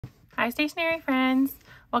Hi stationery friends,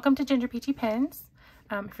 welcome to Ginger Peachy Pens.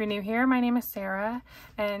 If you're new here, my name is Sarah,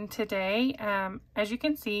 and today, as you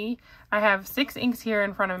can see, I have 6 inks here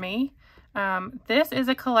in front of me. This is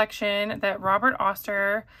a collection that Robert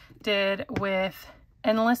Oster did with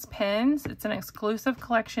Endless Pens. It's an exclusive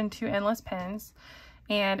collection to Endless Pens,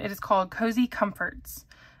 and it is called Cozy Comforts.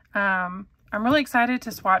 I'm really excited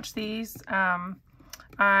to swatch these.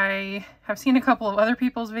 I have seen a couple of other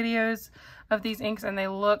people's videos of these inks and they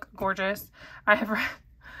look gorgeous.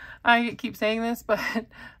 I keep saying this, but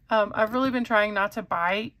I've really been trying not to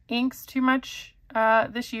buy inks too much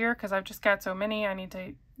this year because I've just got so many. I need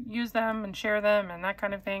to use them and share them and that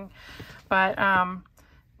kind of thing. But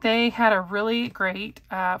they had a really great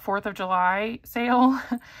 4th of July sale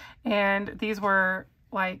and these were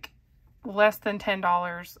like less than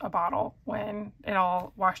 $10 a bottle when it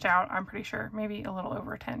all washed out. I'm pretty sure maybe a little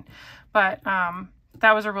over 10, but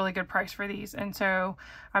that was a really good price for these. And so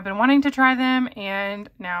I've been wanting to try them and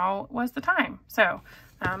now was the time. So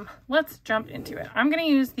let's jump into it. I'm going to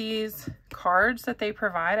use these cards that they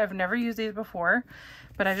provide. I've never used these before,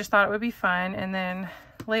 but I just thought it would be fun. And then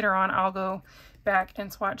later on, I'll go back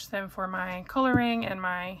and swatch them for my coloring and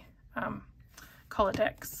my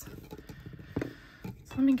Colodex.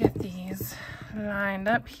 So let me get these lined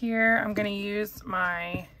up here. I'm going to use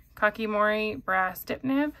my Kakimori brass dip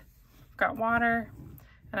nib. I've got water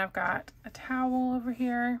and I've got a towel over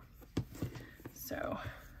here. So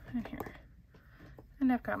in here.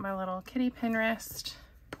 And I've got my little kitty pen rest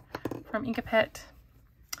from Inkapet.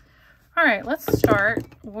 All right, let's start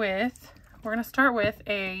with, we're going to start with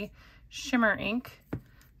a shimmer ink.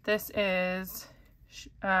 This is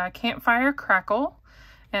Campfire Crackle,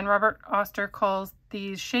 and Robert Oster calls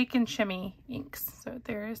these shake and shimmy inks. So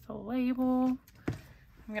there is the label.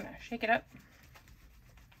 I'm going to shake it up.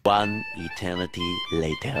 One eternity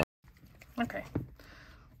later. Okay,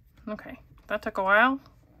 that took a while.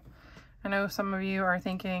 I know some of you are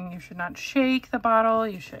thinking you should not shake the bottle,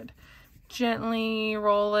 you should gently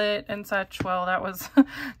roll it and such. Well, that was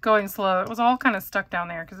going slow. It was all kind of stuck down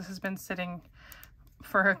there because this has been sitting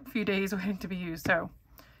for a few days waiting to be used. So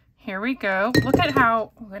here we go. Look at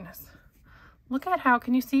how, oh goodness, look at how,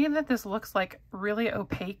 can you see that this looks like really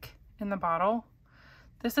opaque in the bottle?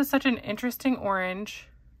 This is such an interesting orange.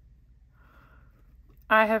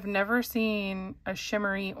 I have never seen a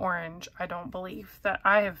shimmery orange, I don't believe, that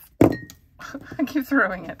I have, I keep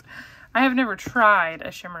throwing it. I have never tried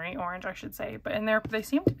a shimmery orange, I should say, but they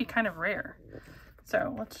seem to be kind of rare.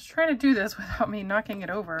 So let's try to do this without me knocking it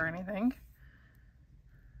over or anything.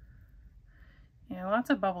 Yeah, lots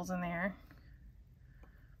of bubbles in there,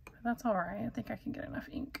 but that's all right. I think I can get enough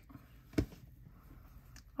ink.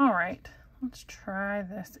 All right, let's try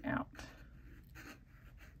this out.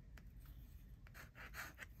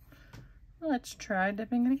 Let's try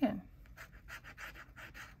dipping it again.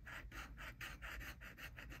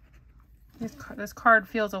 This card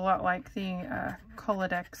feels a lot like the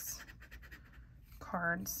Colodex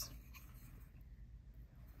cards.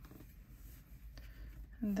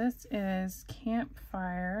 And this is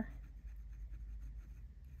Campfire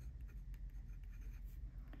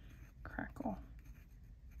Crackle.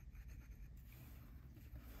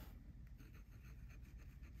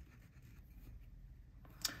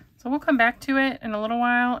 So we'll come back to it in a little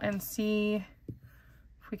while and see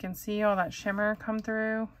if we can see all that shimmer come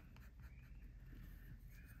through.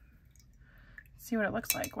 See what it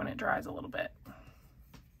looks like when it dries a little bit.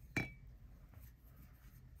 Because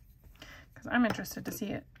I'm interested to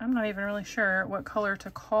see it. I'm not even really sure what color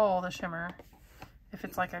to call the shimmer. If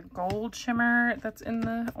it's like a gold shimmer that's in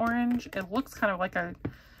the orange. It looks kind of like an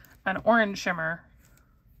orange shimmer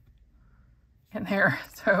in there.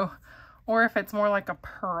 So, or if it's more like a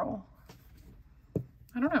pearl.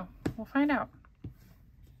 I don't know. We'll find out.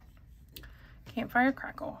 Campfire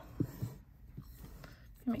Crackle.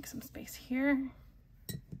 Make some space here.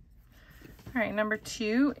 All right, number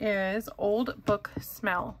 2 is Old Book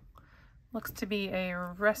Smell. Looks to be a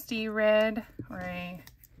rusty red or a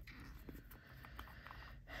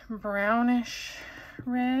brownish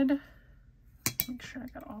red. Make sure I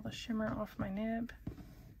got all the shimmer off my nib.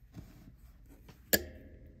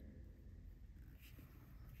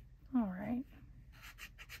 All right.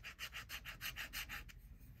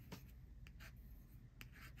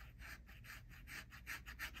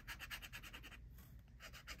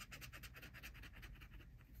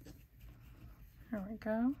 There we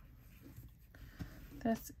go.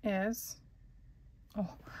 This is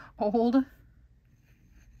Old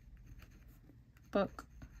Book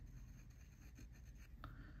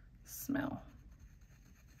Smell.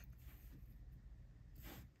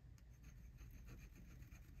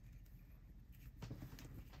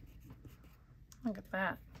 Look at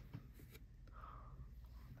that.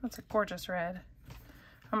 That's a gorgeous red.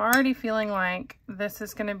 I'm already feeling like this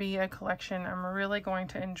is going to be a collection I'm really going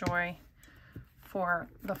to enjoy for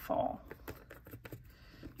the fall.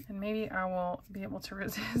 And maybe I will be able to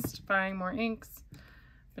resist buying more inks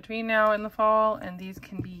between now and the fall, and these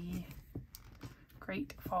can be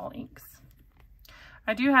great fall inks.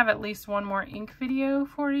 I do have at least one more ink video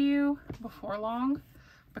for you before long,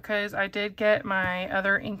 because I did get my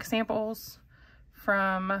other ink samples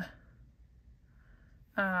from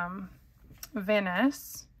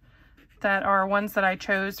Venice that are ones that I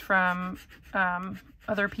chose from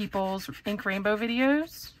other people's ink rainbow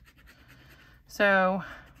videos. So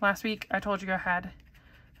last week I told you I had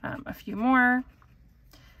a few more,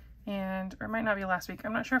 and or it might not be last week.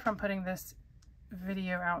 I'm not sure if I'm putting this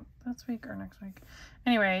video out this week or next week.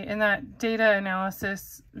 Anyway, in that data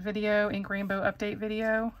analysis video, ink rainbow update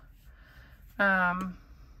video, I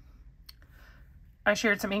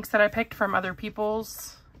shared some inks that I picked from other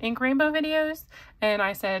people's ink rainbow videos, and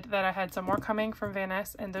I said that I had some more coming from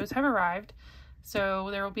Venice, and those have arrived. So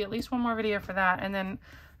there will be at least one more video for that. And then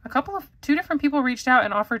two different people reached out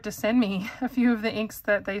and offered to send me a few of the inks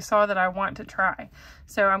that they saw that I want to try.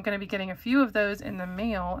 So I'm going to be getting a few of those in the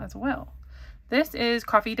mail as well. This is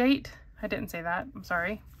Coffee Date. I didn't say that. I'm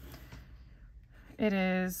sorry. It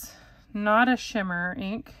is not a shimmer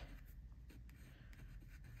ink.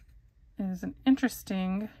 It is an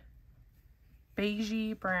interesting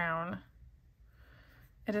beigey brown.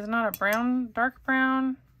 It is not a brown, dark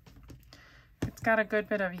brown. It's got a good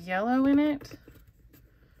bit of yellow in it.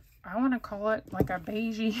 I want to call it like a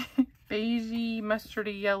beigey,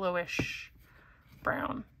 mustardy yellowish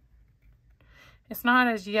brown. It's not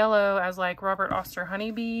as yellow as like Robert Oster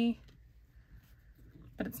Honeybee,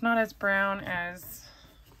 but it's not as brown as,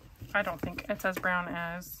 I don't think it's as brown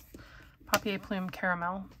as Papier Plume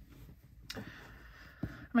Caramel.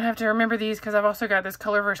 I'm gonna have to remember these because I've also got this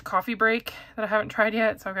Colorverse Coffee Break that I haven't tried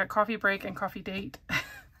yet. So I've got Coffee Break and Coffee Date.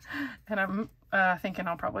 And I'm thinking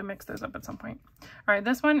I'll probably mix those up at some point. All right,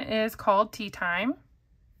 this one is called Tea Time.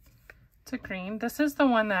 It's a green. This is the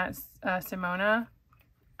one that Simona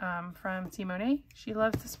from Simone, she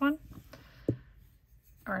loves this one.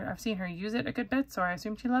 Or I've seen her use it a good bit, so I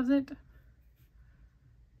assume she loves it.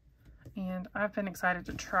 And I've been excited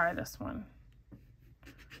to try this one.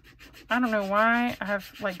 I don't know why. I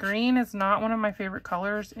have, like, green is not one of my favorite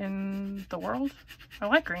colors in the world. I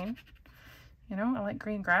like green. You know, I like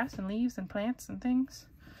green grass and leaves and plants and things.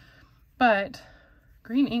 But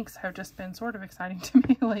green inks have just been sort of exciting to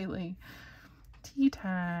me lately. Tea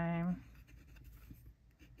Time.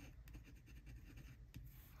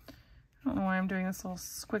 I don't know why I'm doing this little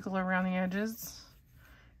squiggle around the edges.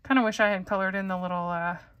 Kind of wish I had colored in the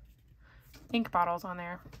little ink bottles on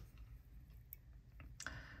there.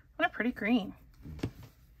 What a pretty green.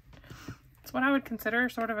 It's what I would consider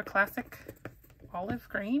sort of a classic olive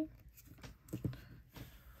green.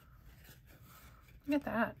 Look at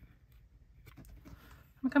that.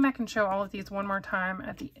 I'm gonna come back and show all of these one more time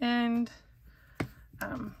at the end,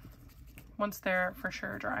 once they're for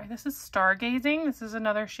sure dry. This is Stargazing. This is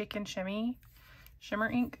another Shake and Shimmy shimmer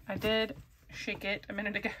ink. I did shake it a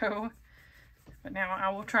minute ago, but now I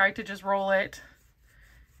will try to just roll it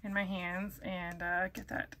in my hands and get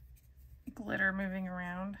that glitter moving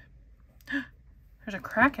around. There's a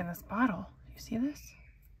crack in this bottle. You see this?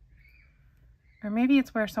 Or maybe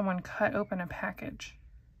it's where someone cut open a package.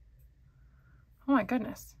 Oh my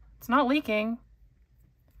goodness. It's not leaking.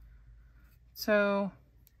 So,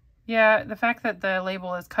 yeah, the fact that the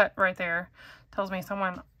label is cut right there tells me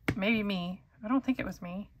someone, maybe me, I don't think it was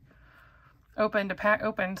me, opened a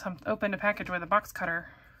package with a box cutter,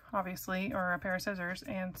 obviously, or a pair of scissors,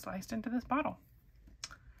 and sliced into this bottle.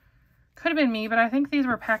 Could have been me, but I think these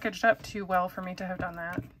were packaged up too well for me to have done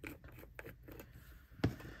that.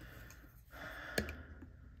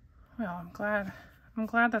 Well, I'm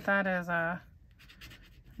glad that that is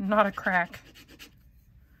not a crack.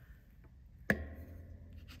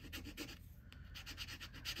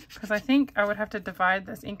 Because I think I would have to divide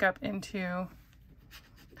this ink up into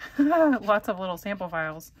lots of little sample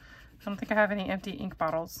vials. I don't think I have any empty ink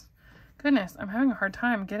bottles. Goodness, I'm having a hard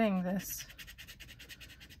time getting this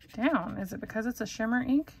down. Is it because it's a shimmer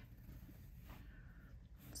ink?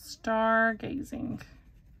 Stargazing.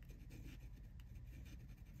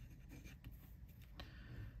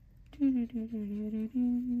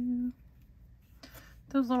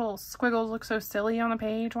 Those little squiggles look so silly on the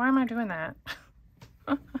page. Why am I doing that?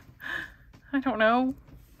 I don't know.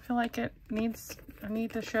 I feel like I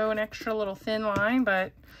need to show an extra little thin line,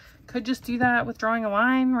 but could just do that with drawing a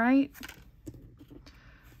line, right?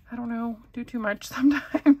 I don't know. Do too much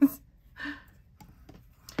sometimes.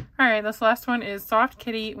 All right, this last one is Soft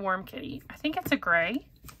Kitty, Warm Kitty. I think it's a gray,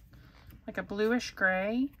 like a bluish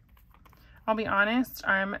gray. I'll be honest,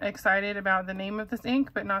 I'm excited about the name of this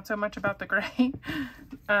ink, but not so much about the gray.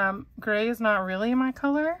 Gray is not really my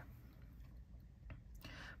color,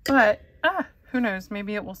 but who knows,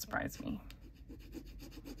 maybe it will surprise me.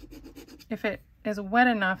 If it is wet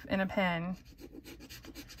enough in a pen,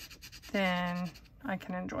 then I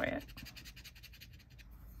can enjoy it.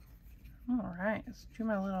 All right, let's do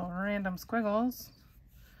my little random squiggles.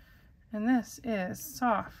 And this is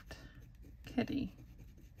Soft Kitty,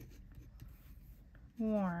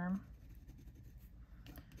 Warm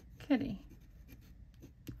Kitty,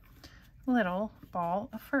 Little Ball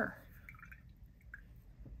of Fur.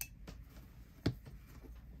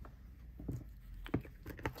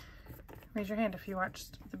 Raise your hand if you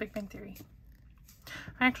watched The Big Bang Theory.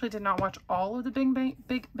 I actually did not watch all of the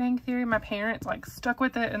Big Bang Theory. My parents like stuck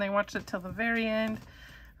with it and they watched it till the very end.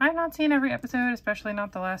 I've not seen every episode, especially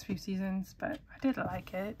not the last few seasons, but I did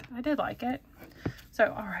like it. I did like it.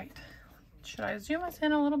 So, all right. Should I zoom us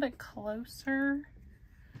in a little bit closer?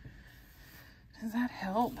 Does that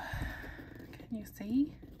help? Can you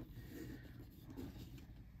see?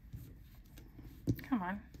 Come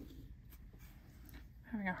on.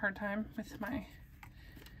 I'm having a hard time with my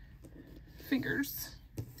fingers.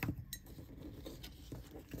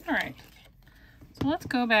 All right. So let's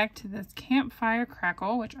go back to this Campfire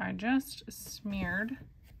Crackle, which I just smeared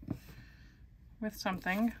with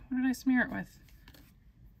something. What did I smear it with?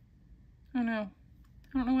 Oh no.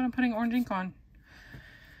 I don't know what I'm putting orange ink on.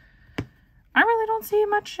 I really don't see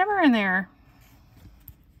much shimmer in there.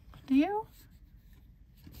 Do you?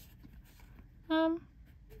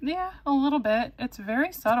 Yeah, a little bit. It's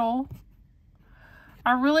very subtle.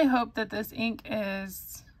 I really hope that this ink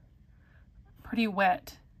is pretty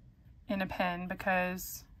wet in a pen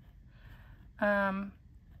because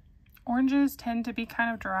oranges tend to be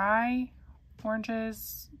kind of dry.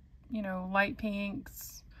 Oranges, you know, light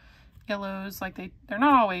pinks, yellows, like they're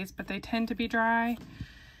not always, but they tend to be dry.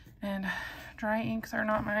 And dry inks are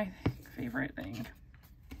not my favorite thing.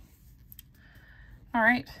 All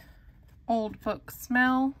right, Old Book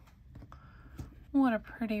Smell. What a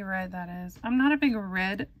pretty red that is. I'm not a big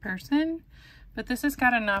red person, but this has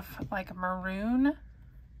got enough like maroon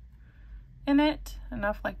in it,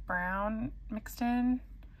 enough like brown mixed in,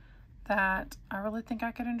 that I really think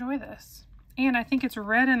I could enjoy this. And I think it's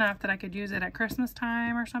red enough that I could use it at Christmas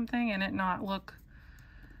time or something and it not look,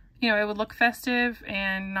 you know, it would look festive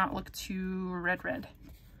and not look too red.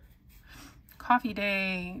 Coffee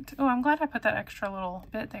Date. Oh, I'm glad I put that extra little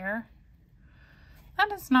bit there.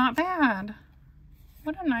 That is not bad.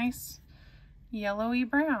 What a nice yellowy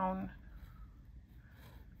brown.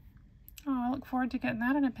 Oh, I look forward to getting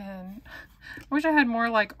that in a pen. I wish I had more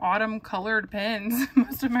like autumn colored pens.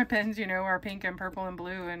 Most of my pens, you know, are pink and purple and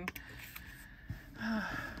blue and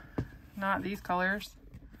not these colors.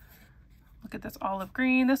 Look at this olive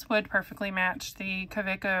green. This would perfectly match the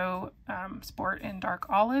Kaweco Sport in dark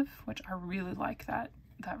olive, which I really like that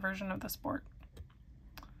version of the Sport.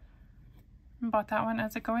 I bought that one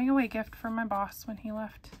as a going away gift from my boss when he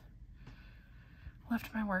left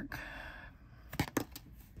my work.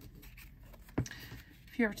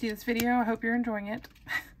 If you ever see this video, I hope you're enjoying it.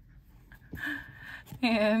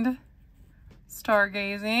 And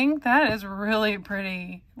Stargazing. That is really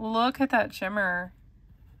pretty. Look at that shimmer.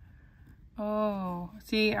 Oh,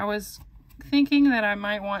 see, I was thinking that I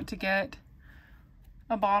might want to get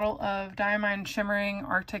a bottle of Diamond Shimmering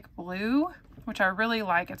Arctic Blue, which I really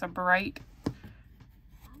like. It's a bright,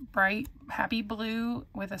 happy blue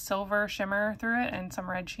with a silver shimmer through it and some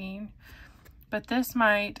red sheen. But this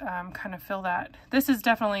might kind of fill that. This is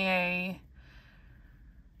definitely a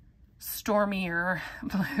stormier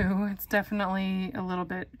blue. It's definitely a little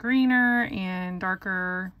bit greener and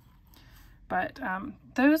darker. But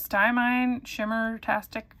those Diamond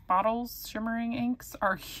Shimmer-tastic bottles, shimmering inks,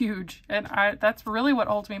 are huge. And that's really what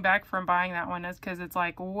holds me back from buying that one, is because it's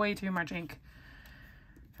like way too much ink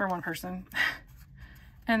for one person.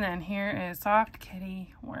 And then here is Soft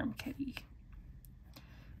Kitty, Warm Kitty.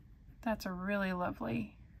 That's a really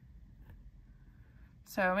lovely.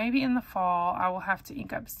 So maybe in the fall, I will have to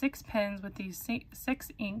ink up 6 pens with these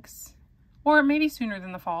 6 inks. Or maybe sooner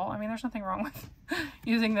than the fall. I mean, there's nothing wrong with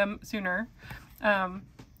using them sooner.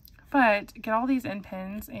 But get all these end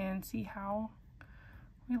pens and see how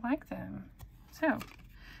we like them. So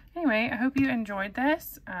anyway, I hope you enjoyed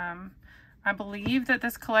this. I believe that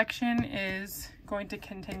this collection is going to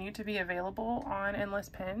continue to be available on Endless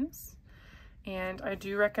Pens. And I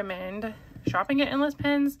do recommend shopping at Endless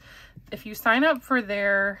Pens. If you sign up for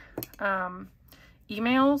their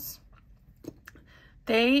emails,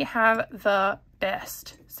 They have the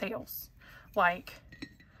best sales. Like,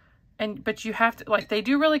 but you have to, like, they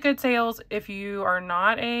do really good sales if you are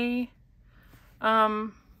not a, I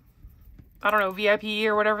don't know, VIP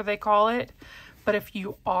or whatever they call it. But if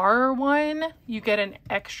you are one, you get an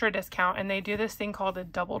extra discount. And they do this thing called a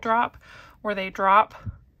double drop, where they drop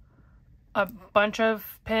a bunch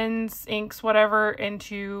of pens, inks, whatever,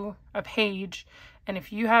 into a page. And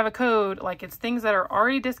if you have a code, like, it's things that are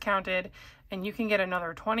already discounted, and you can get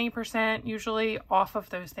another 20% usually off of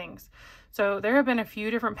those things. So there have been a few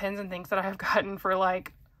different pens and things that I have gotten for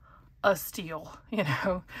like a steal, you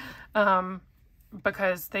know,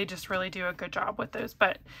 because they just really do a good job with those.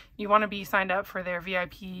 But you want to be signed up for their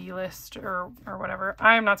VIP list or whatever.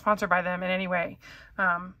 I am not sponsored by them in any way.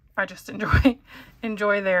 I just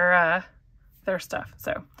enjoy their stuff.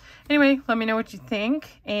 So anyway, let me know what you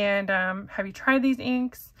think. And have you tried these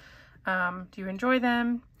inks? Do you enjoy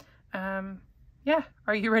them? Yeah,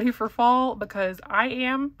 are you ready for fall? Because I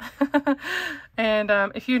am. And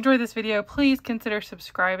if you enjoyed this video, please consider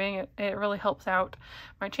subscribing. It really helps out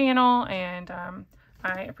my channel, and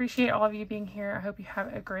I appreciate all of you being here. I hope you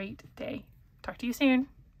have a great day. Talk to you soon.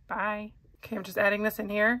 Bye. Okay, I'm just adding this in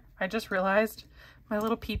here. I just realized my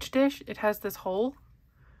little peach dish, it has this hole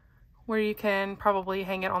where you can probably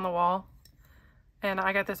hang it on the wall. And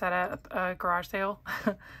I got this at a garage sale.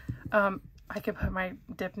 I could put my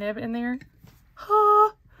dip nib in there.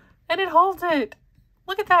 Oh, and it holds it.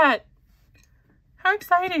 Look at that. How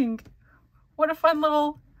exciting. What a fun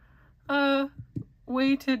little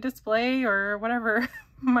way to display or whatever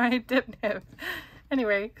my dip nib.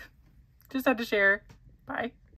 Anyway, just had to share. Bye.